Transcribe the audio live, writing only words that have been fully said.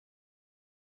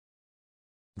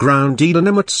ground Elon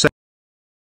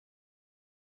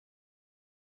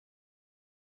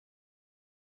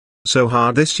so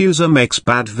hard. This user makes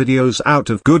bad videos out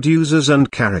of good users and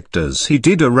characters. He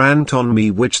did a rant on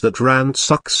me, which that rant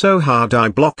sucks so hard I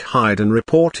block, hide and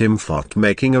report him for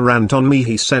making a rant on me.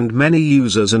 He send many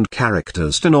users and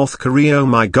characters to North Korea. Oh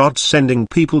my god, sending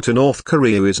people to North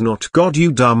Korea is not god,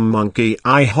 you dumb monkey.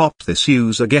 I hope this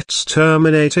user gets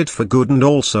terminated for good. And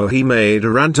also he made a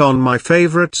rant on my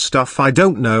favorite stuff. I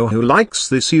don't know who likes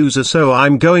this user, so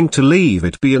I'm going to leave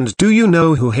it be. And do you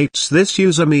know who hates this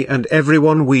user? Me and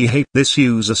everyone. We hate this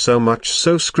user so much,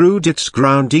 so screwed. It's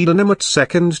ground Elon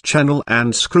second channel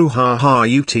and screw haha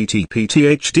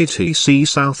UTTPTHDTC.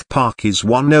 South Park is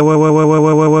 1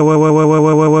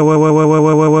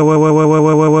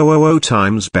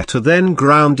 times better than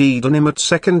ground Elon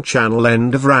second channel.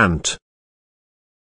 End of rant.